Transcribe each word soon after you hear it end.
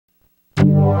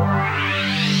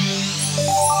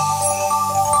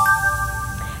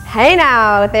Hey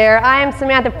now there, I'm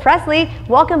Samantha Presley.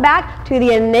 Welcome back to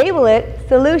the Enable It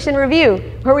Solution Review,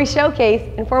 where we showcase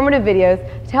informative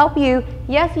videos to help you,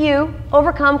 yes you,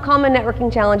 overcome common networking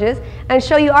challenges and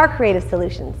show you our creative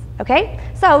solutions, okay?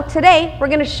 So today, we're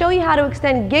going to show you how to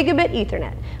extend Gigabit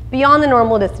Ethernet beyond the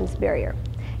normal distance barrier.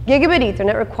 Gigabit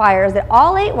Ethernet requires that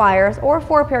all 8 wires or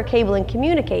 4-pair cabling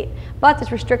communicate, but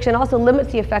this restriction also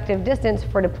limits the effective distance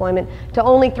for deployment to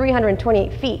only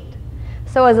 328 feet.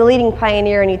 So as a leading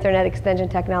pioneer in Ethernet extension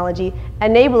technology,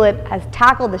 Enable It has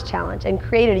tackled this challenge and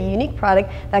created a unique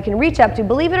product that can reach up to,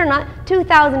 believe it or not,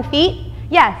 2,000 feet.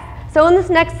 Yes, so in this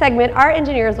next segment, our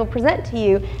engineers will present to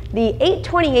you the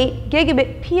 828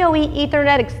 Gigabit PoE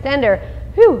Ethernet Extender.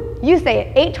 Whew, you say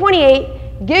it,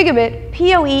 828 Gigabit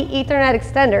PoE Ethernet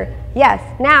Extender. Yes,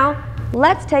 now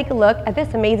let's take a look at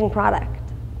this amazing product.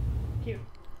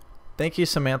 Thank you,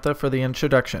 Samantha, for the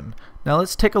introduction. Now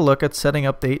let's take a look at setting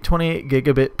up the 828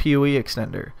 Gigabit PoE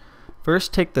extender.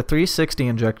 First, take the 360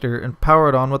 injector and power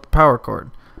it on with the power cord.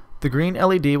 The green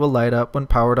LED will light up when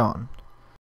powered on.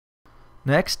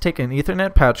 Next, take an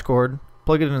Ethernet patch cord,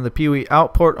 plug it into the PoE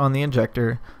out port on the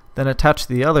injector, then attach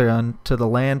the other end to the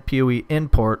LAN PoE in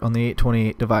port on the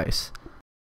 828 device.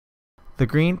 The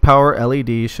green power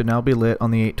LED should now be lit on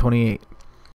the 828.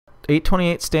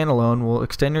 828 standalone will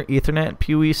extend your Ethernet and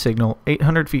PoE signal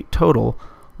 800 feet total,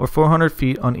 or 400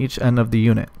 feet on each end of the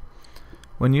unit.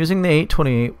 When using the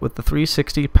 828 with the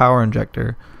 360 power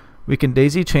injector, we can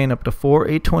daisy chain up to 4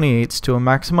 828s to a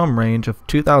maximum range of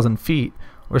 2,000 feet,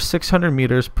 or 600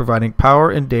 meters, providing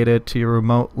power and data to your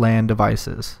remote LAN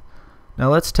devices. Now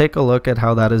let's take a look at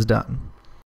how that is done.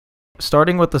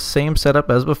 Starting with the same setup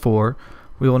as before,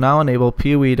 we will now enable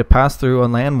PoE to pass through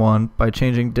on LAN 1 by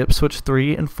changing dip switch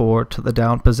 3 and 4 to the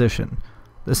down position.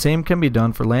 The same can be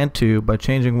done for LAN 2 by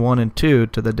changing 1 and 2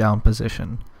 to the down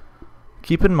position.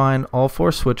 Keep in mind all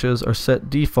 4 switches are set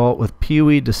default with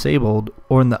PoE disabled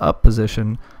or in the up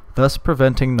position, thus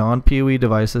preventing non-PoE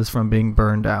devices from being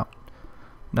burned out.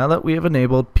 Now that we have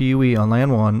enabled PoE on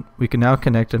LAN 1, we can now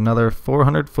connect another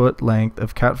 400-foot length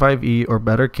of Cat5e or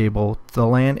better cable to the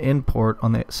LAN in port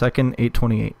on the second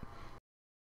 828.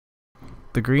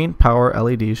 The green power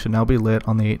LED should now be lit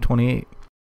on the 828.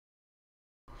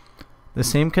 The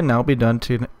same can now be done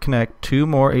to connect 2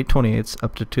 more 828s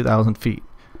up to 2,000 feet.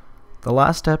 The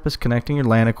last step is connecting your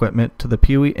LAN equipment to the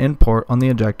PoE in port on the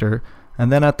injector,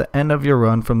 and then at the end of your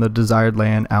run from the desired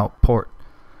LAN out port.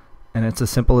 And it's as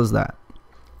simple as that.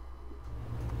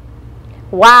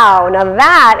 Wow, now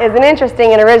that is an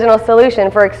interesting and original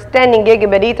solution for extending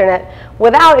Gigabit Ethernet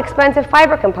without expensive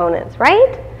fiber components,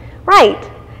 right? Right.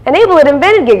 Enable It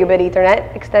invented Gigabit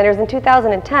Ethernet extenders in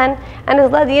 2010 and has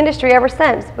led the industry ever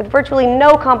since with virtually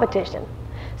no competition.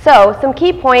 So, some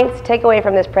key points to take away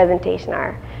from this presentation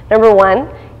are: number 1,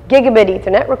 Gigabit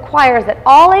Ethernet requires that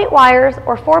all 8 wires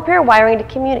or 4-pair wiring to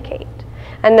communicate.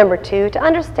 And number 2, to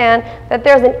understand that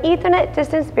there's an Ethernet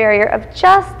distance barrier of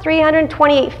just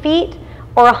 328 feet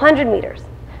or 100 meters.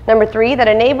 Number 3, that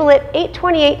Enable It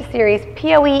 828 series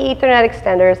PoE Ethernet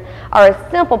extenders are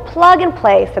a simple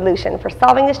plug-and-play solution for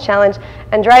solving this challenge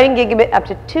and driving Gigabit up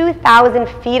to 2,000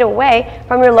 feet away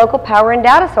from your local power and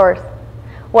data source.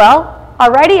 Well,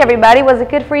 alrighty everybody, was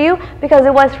it good for you? Because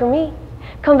it was for me.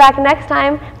 Come back next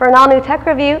time for an all-new tech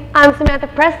review. I'm Samantha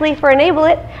Presley for Enable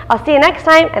It. I'll see you next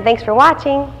time, and thanks for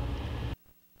watching.